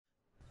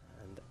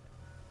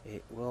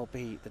It will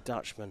be the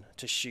Dutchman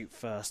to shoot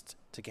first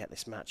to get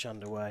this match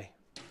underway.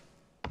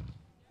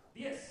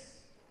 Yes.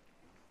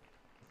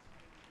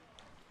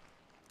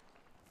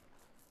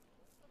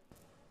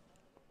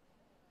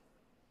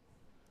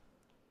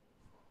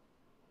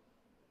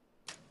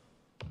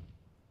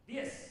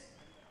 Yes.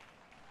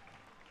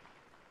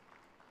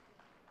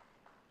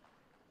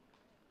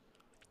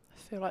 I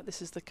feel like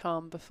this is the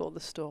calm before the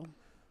storm.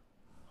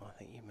 I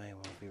think you may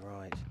well be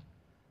right.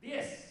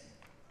 Yes.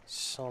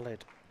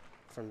 Solid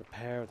from the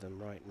pair of them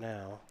right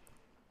now.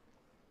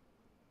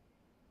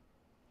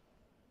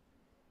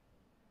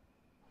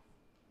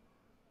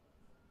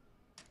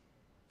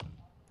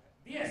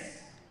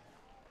 Yes.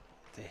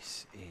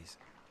 This is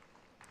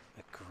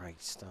a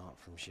great start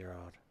from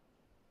Girard.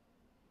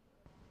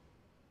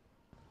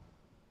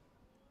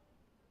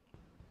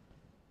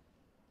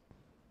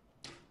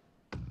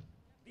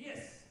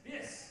 Yes.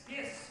 Yes.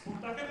 Yes.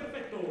 Puntaje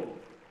perfecto.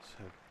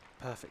 So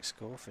perfect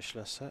score for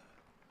Schloesser.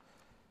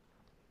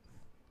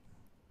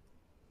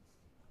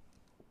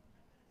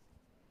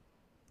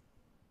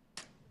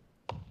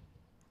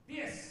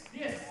 Yes.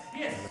 Yes.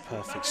 Yes. And a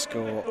perfect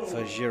score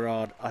for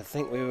Girard. I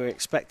think we were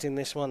expecting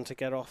this one to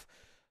get off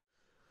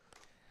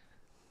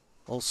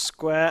all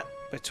square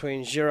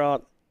between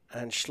Girard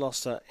and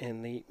Schloesser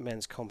in the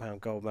men's compound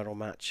gold medal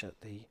match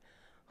at the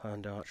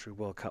Hyundai Archery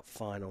World Cup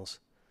Finals.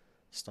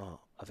 Start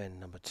of end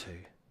number 2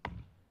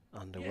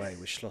 underway,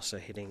 with Schloesser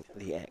hitting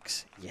the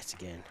X yet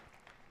again.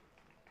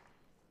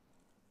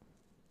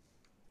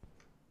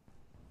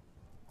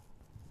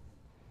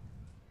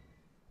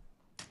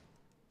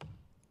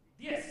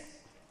 Yes.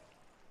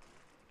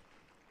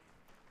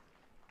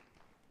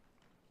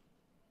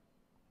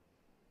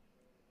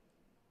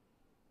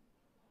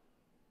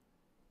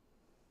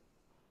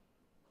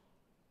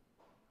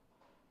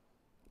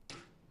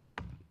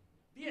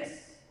 Yes.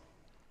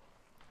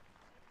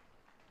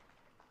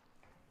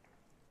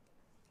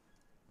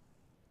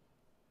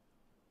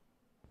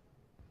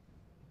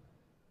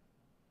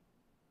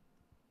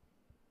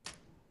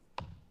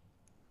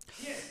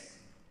 Yes.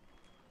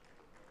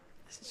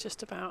 This is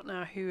just about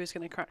now who is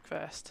going to crack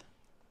first.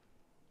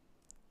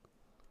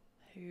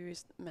 Who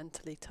is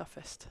mentally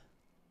toughest?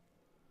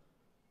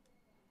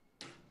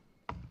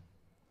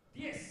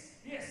 Yes.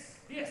 Yes.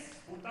 Yes.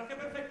 Puntaje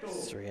perfecto.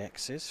 3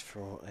 X's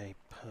for a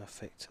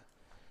perfect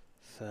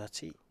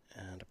 30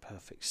 and a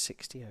perfect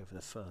 60 over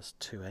the first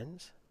 2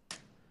 ends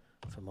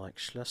for Mike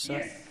Schloesser.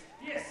 Yes.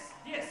 Yes.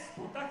 Yes.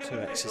 Puntaje 2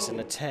 X's perfecto. and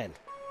a 10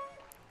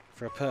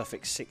 for a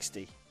perfect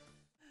 60.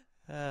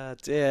 Ah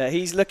dear,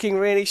 he's looking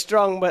really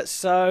strong, but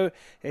so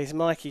is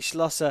Mikey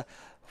Schloesser.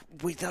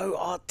 We though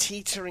are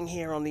teetering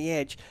here on the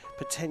edge,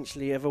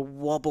 potentially of a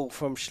wobble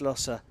from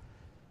Schloesser.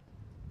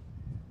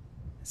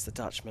 It's the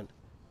Dutchman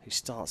who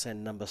starts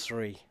end number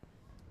 3.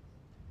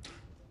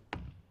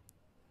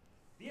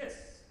 Yes.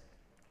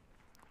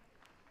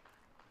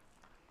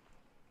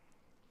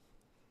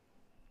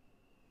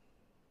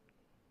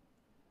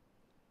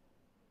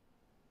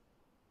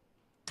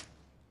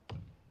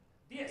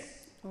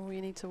 Yes. All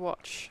you need to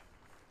watch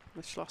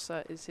with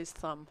Schloesser is his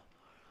thumb.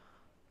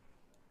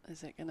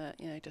 Is it gonna,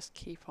 just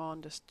keep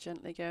on, just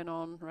gently going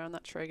on around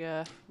that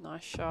trigger?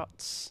 Nice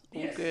shots,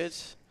 all Yes. good.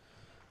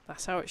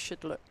 That's how it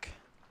should look.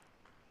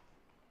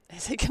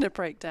 Is it gonna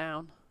break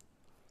down,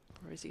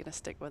 or is he gonna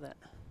stick with it?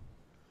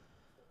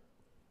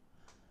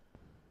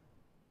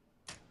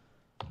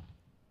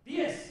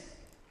 Yes.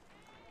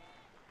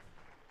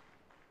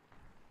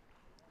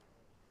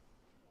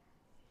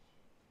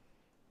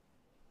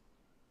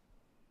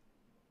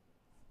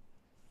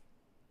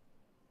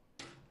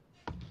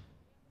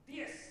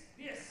 Yes.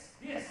 Yes.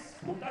 Yes.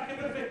 Puntaje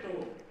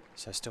perfecto.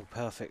 So still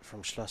perfect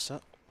from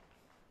Schloesser.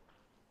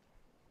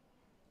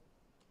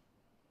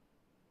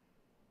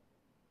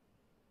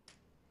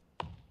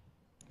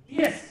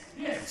 Yes.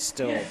 Yes.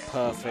 Still yes.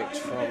 perfect Puntaje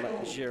from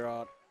perfecto.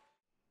 Girard.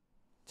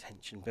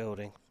 Tension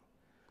building.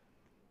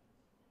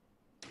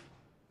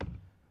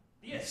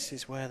 Yes. This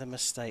is where the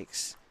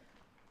mistakes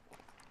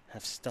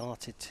have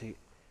started to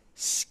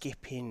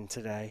skip in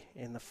today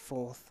in the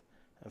 4th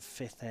and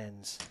 5th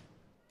ends.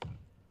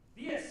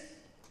 Yes.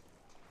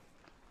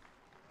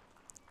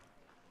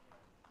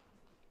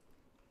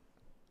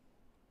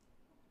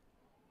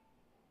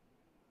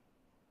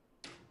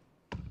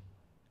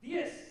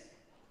 Yes.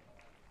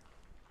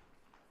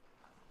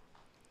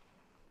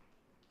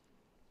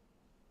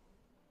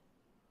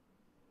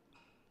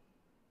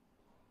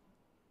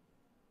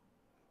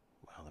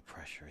 Well, the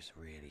pressure is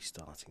really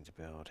starting to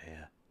build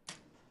here.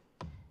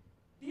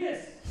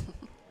 Yes.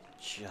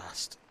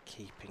 Just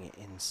keeping it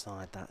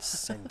inside that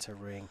centre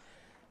ring,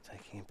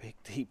 taking a big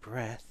deep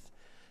breath.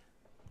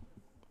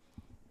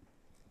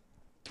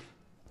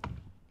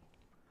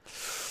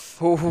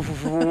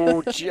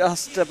 Ooh,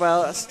 just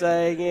about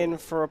staying in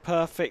for a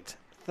perfect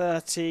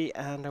 30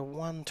 and a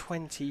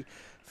 120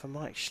 for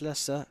Mike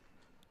Schloesser.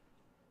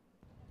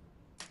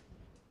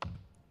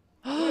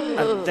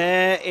 And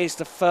there is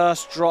the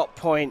first drop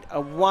point,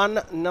 a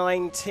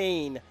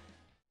 119.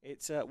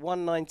 It's a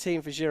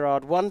 119 for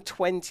Girard,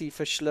 120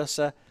 for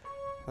Schloesser,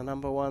 the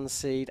number 1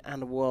 seed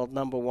and the world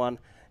number 1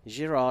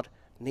 Girard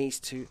needs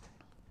to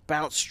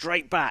bounce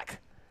straight back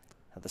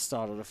at the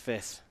start of the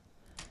 5th.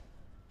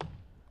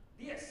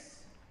 Yes.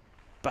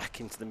 Back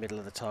into the middle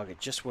of the target,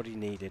 just what he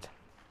needed.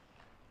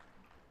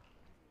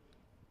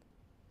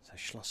 So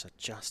Schloesser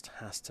just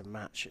has to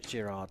match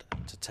Girard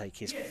to take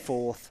his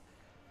 4th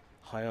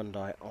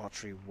Hyundai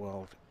Archery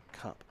World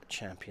Cup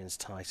Champions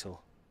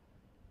title.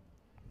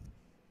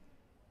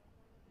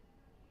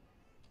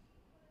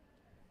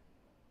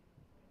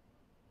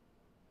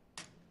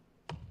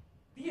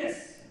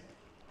 Yes.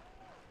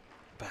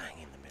 Bang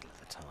in the middle of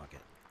the target.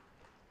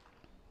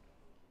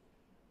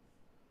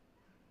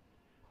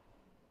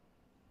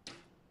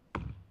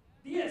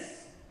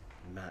 Yes.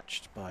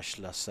 Matched by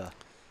Schloesser.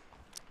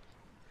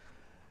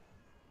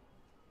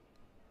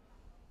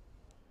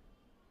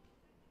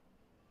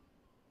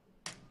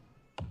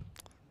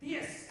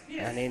 Yes.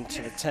 And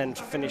into the 10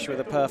 to finish with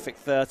a perfect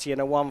 30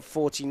 and a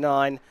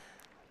 149.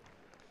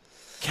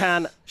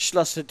 Can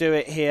Schloesser do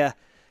it here?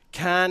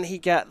 Can he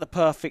get the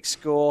perfect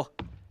score?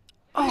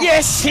 Oh.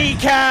 Yes, he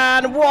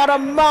can! What a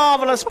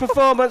marvellous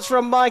performance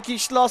from Mikey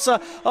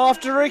Schloesser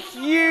after a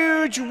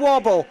huge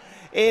wobble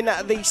in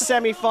the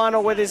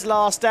semi-final with his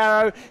last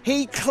arrow.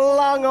 He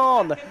clung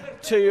on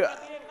to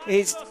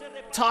his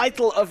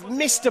title of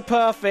Mr.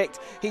 Perfect.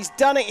 He's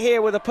done it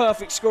here with a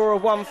perfect score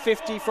of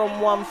 150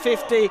 from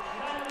 150.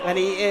 And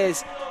he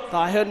is the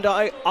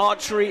Hyundai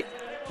Archery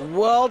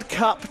World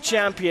Cup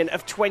champion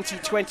of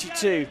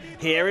 2022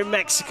 here in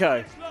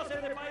Mexico.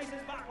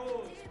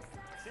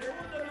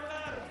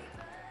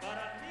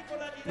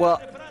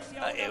 Well,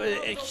 it was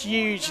a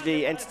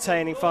hugely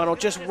entertaining final.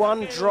 Just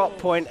one drop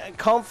point and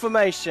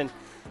confirmation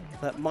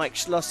that Mike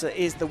Schloesser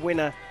is the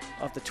winner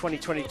of the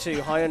 2022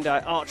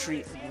 Hyundai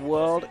Archery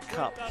World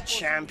Cup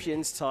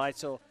Champions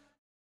title.